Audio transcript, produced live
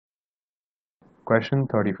Question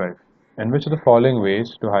 35. In which of the following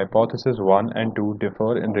ways do hypothesis 1 and 2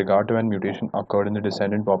 differ in regard to when mutation occurred in the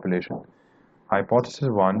descendant population? Hypothesis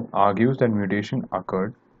 1 argues that mutation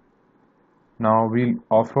occurred. Now we'll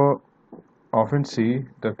often see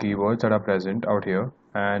the keywords that are present out here,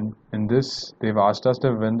 and in this they've asked us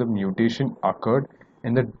that when the mutation occurred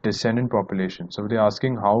in the descendant population. So they're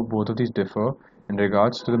asking how both of these differ in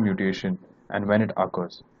regards to the mutation and when it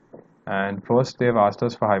occurs. And first they've asked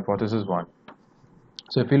us for hypothesis 1.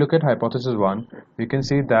 So if we look at hypothesis 1, we can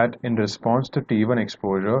see that in response to T1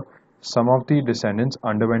 exposure, some of the descendants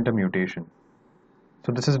underwent a mutation.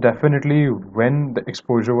 So this is definitely when the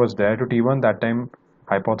exposure was there to T1, that time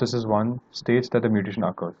hypothesis 1 states that the mutation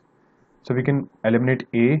occurs. So we can eliminate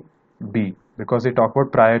A, B because they talk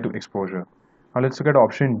about prior to exposure. Now let's look at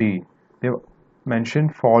option D. They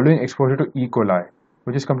mentioned following exposure to E. coli,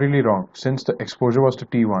 which is completely wrong since the exposure was to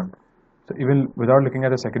T1. So even without looking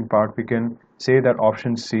at the second part, we can say that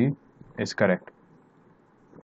option C is correct.